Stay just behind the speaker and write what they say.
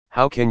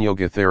How can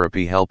yoga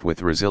therapy help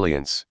with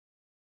resilience?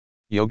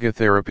 Yoga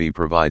therapy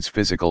provides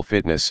physical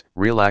fitness,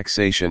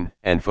 relaxation,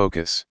 and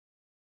focus.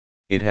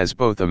 It has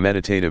both a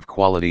meditative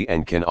quality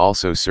and can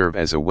also serve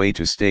as a way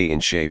to stay in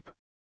shape.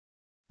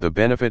 The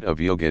benefit of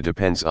yoga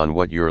depends on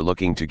what you're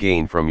looking to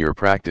gain from your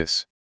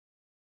practice.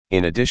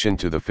 In addition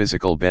to the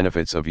physical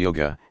benefits of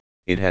yoga,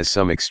 it has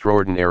some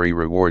extraordinary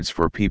rewards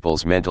for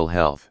people's mental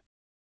health.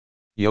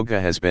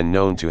 Yoga has been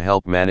known to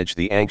help manage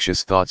the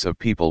anxious thoughts of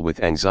people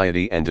with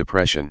anxiety and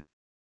depression.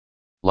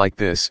 Like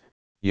this,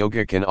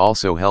 yoga can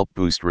also help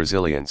boost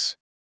resilience.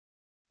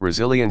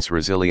 Resilience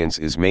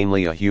is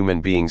mainly a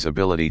human being's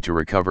ability to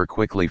recover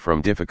quickly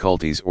from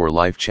difficulties or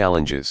life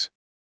challenges.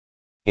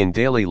 In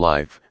daily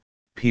life,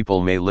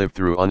 people may live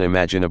through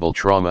unimaginable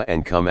trauma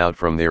and come out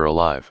from there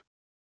alive.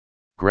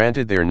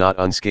 Granted, they're not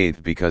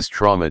unscathed because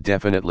trauma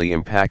definitely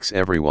impacts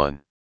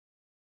everyone.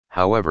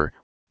 However,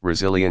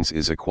 resilience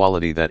is a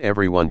quality that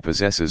everyone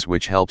possesses,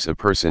 which helps a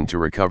person to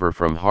recover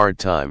from hard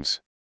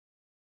times.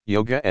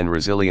 Yoga and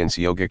resilience.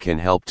 Yoga can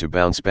help to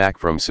bounce back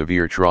from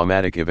severe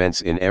traumatic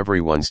events in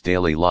everyone's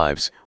daily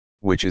lives,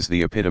 which is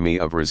the epitome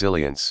of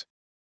resilience.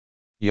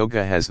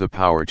 Yoga has the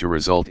power to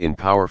result in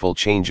powerful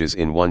changes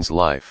in one's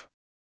life.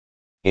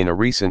 In a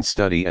recent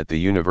study at the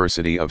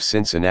University of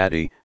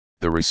Cincinnati,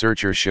 the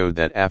researcher showed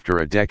that after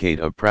a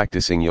decade of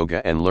practicing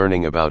yoga and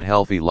learning about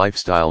healthy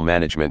lifestyle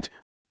management,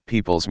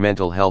 people's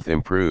mental health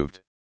improved.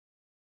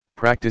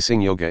 Practicing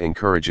yoga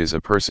encourages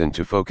a person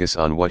to focus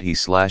on what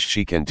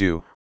he/she can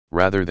do,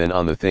 rather than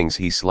on the things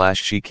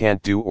he/she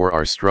can't do or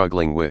are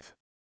struggling with.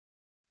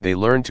 They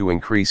learn to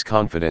increase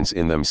confidence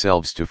in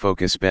themselves, to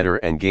focus better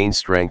and gain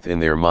strength in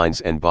their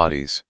minds and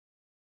bodies.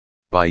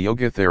 By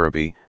yoga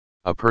therapy,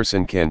 a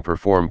person can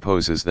perform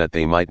poses that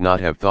they might not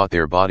have thought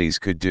their bodies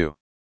could do.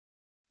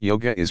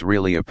 Yoga is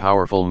really a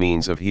powerful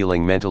means of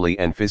healing mentally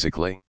and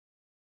physically.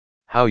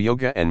 How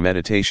yoga and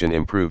meditation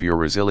improve your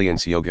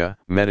resilience. Yoga,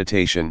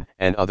 meditation,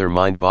 and other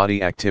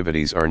mind-body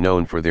activities are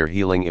known for their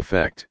healing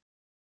effect.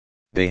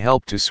 They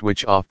help to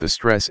switch off the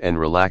stress and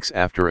relax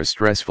after a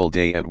stressful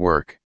day at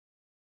work.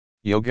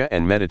 Yoga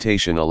and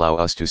meditation allow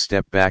us to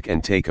step back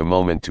and take a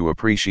moment to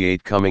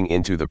appreciate coming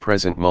into the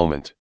present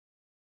moment.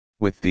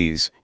 With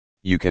these,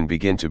 you can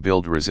begin to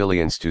build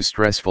resilience to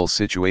stressful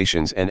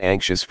situations and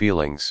anxious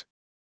feelings.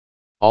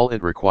 All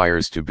it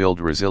requires to build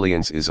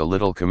resilience is a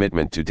little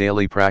commitment to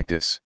daily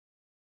practice.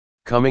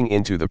 Coming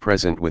into the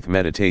present with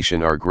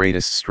meditation. Our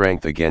greatest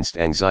strength against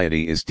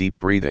anxiety is deep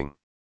breathing.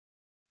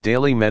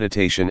 Daily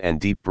meditation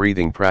and deep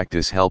breathing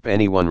practice help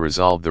anyone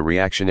resolve the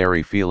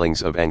reactionary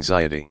feelings of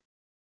anxiety.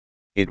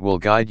 It will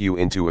guide you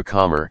into a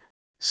calmer,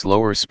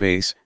 slower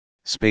space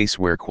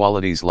where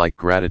qualities like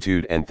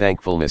gratitude and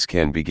thankfulness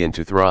can begin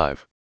to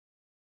thrive.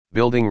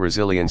 Building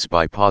resilience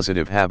by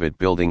positive habit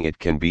building. It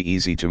can be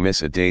easy to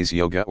miss a day's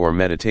yoga or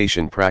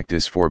meditation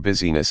practice for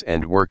busyness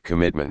and work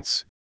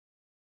commitments.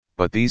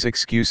 But these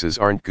excuses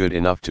aren't good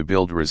enough to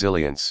build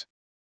resilience.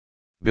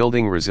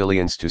 Building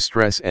resilience to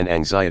stress and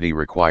anxiety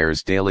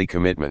requires daily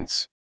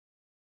commitments.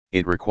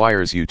 It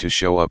requires you to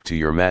show up to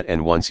your mat,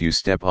 and once you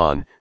step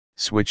on,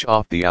 switch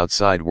off the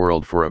outside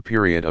world for a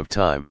period of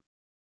time.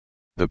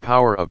 The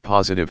power of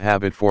positive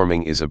habit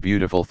forming is a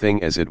beautiful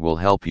thing, as it will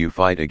help you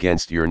fight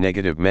against your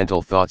negative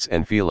mental thoughts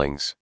and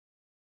feelings.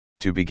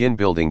 To begin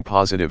building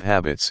positive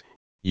habits,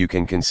 you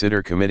can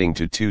consider committing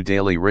to 2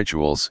 daily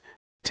rituals: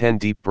 10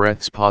 deep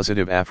breaths.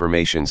 Positive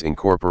affirmations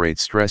incorporate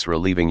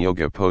stress-relieving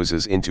yoga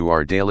poses into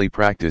our daily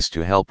practice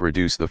to help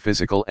reduce the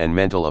physical and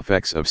mental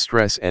effects of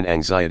stress and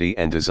anxiety,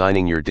 and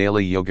designing your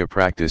daily yoga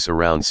practice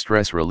around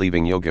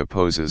stress-relieving yoga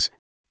poses,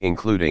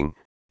 including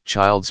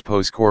child's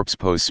pose, corpse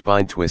pose,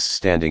 spine twist,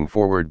 standing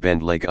forward,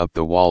 bend leg up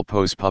the wall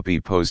pose, puppy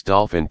pose,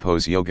 dolphin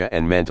pose. Yoga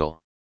and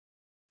mental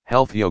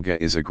health.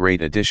 Yoga is a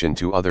great addition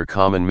to other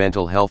common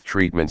mental health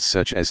treatments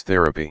such as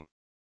therapy.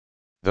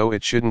 Though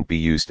it shouldn't be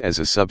used as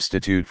a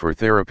substitute for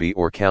therapy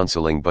or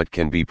counseling, but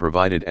can be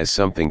provided as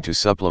something to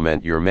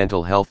supplement your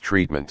mental health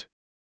treatment.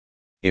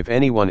 If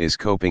anyone is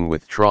coping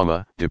with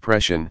trauma,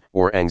 depression,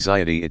 or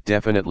anxiety, it's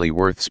definitely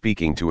worth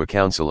speaking to a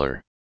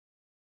counselor.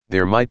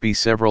 There might be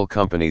several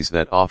companies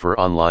that offer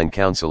online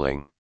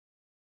counseling.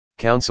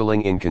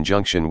 Counseling in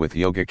conjunction with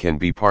yoga can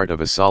be part of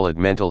a solid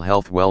mental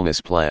health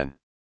wellness plan.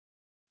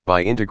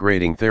 By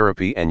integrating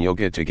therapy and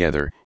yoga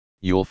together,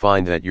 you'll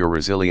find that your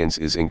resilience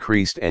is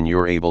increased and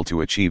you're able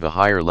to achieve a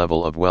higher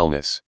level of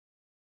wellness.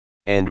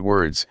 And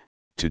words,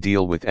 to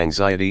deal with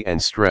anxiety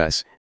and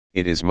stress,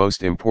 it is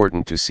most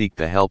important to seek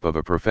the help of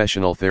a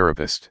professional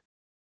therapist.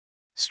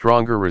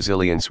 Stronger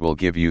resilience will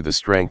give you the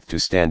strength to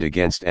stand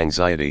against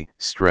anxiety,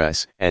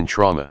 stress, and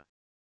trauma.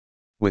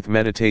 With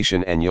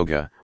meditation and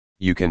yoga,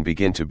 you can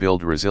begin to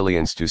build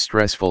resilience to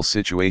stressful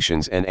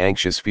situations and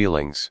anxious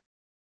feelings.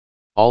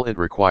 All it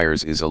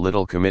requires is a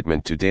little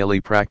commitment to daily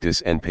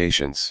practice and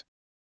patience.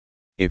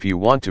 If you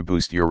want to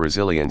boost your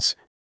resilience,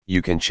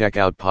 you can check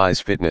out Pi's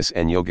Fitness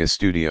and Yoga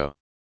Studio.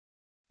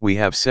 We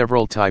have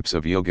several types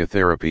of yoga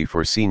therapy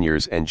for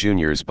seniors and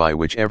juniors by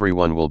which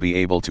everyone will be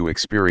able to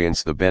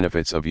experience the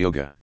benefits of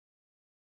yoga.